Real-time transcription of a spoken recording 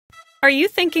Are you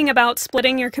thinking about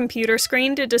splitting your computer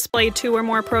screen to display 2 or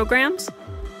more programs?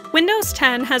 Windows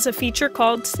 10 has a feature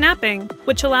called snapping,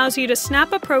 which allows you to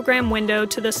snap a program window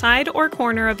to the side or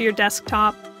corner of your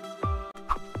desktop.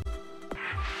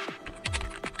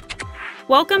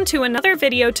 Welcome to another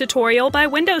video tutorial by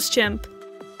Windows Chimp.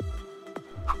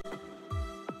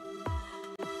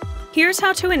 Here's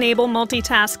how to enable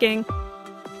multitasking.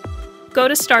 Go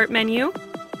to Start menu,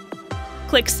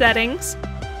 click Settings.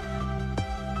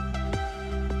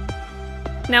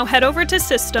 Now head over to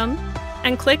System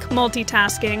and click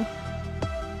Multitasking.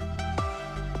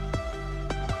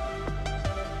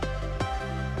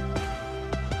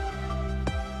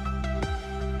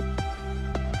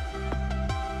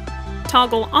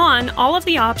 Toggle on all of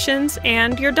the options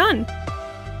and you're done.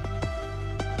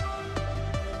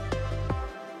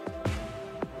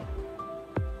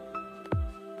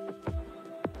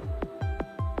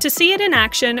 To see it in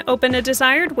action, open a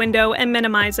desired window and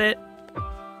minimize it.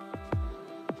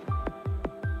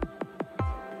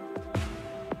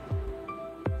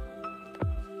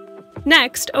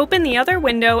 Next, open the other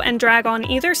window and drag on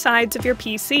either sides of your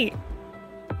PC.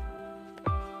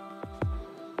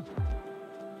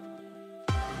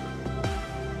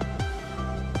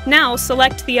 Now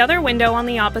select the other window on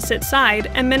the opposite side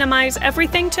and minimize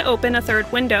everything to open a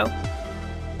third window.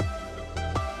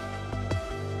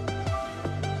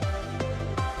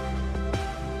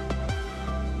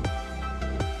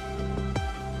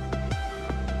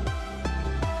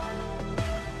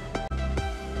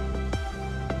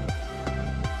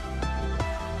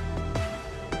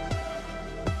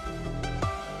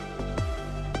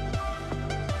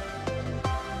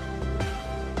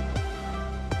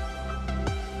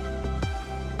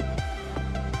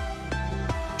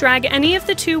 Drag any of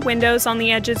the 2 windows on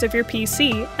the edges of your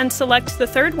PC and select the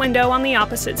third window on the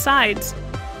opposite sides.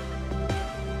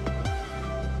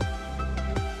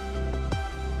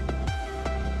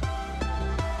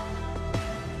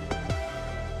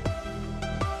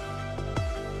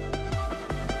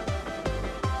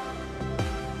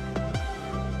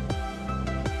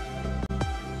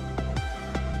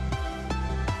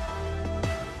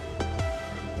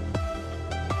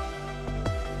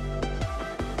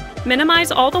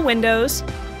 Minimize all the windows,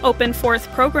 open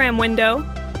 4th program window,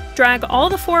 drag all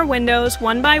the 4 windows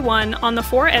one by one on the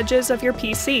 4 edges of your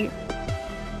PC.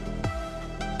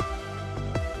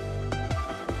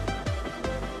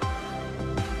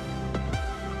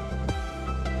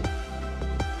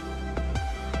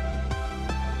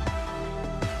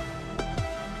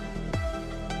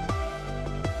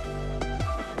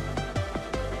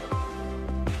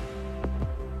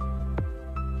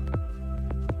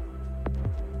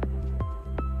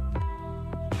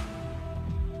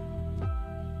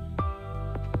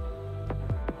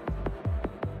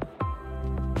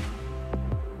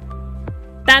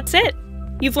 That's it!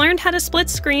 You've learned how to split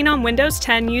screen on Windows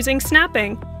 10 using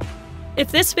snapping.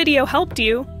 If this video helped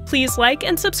you, please like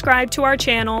and subscribe to our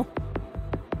channel.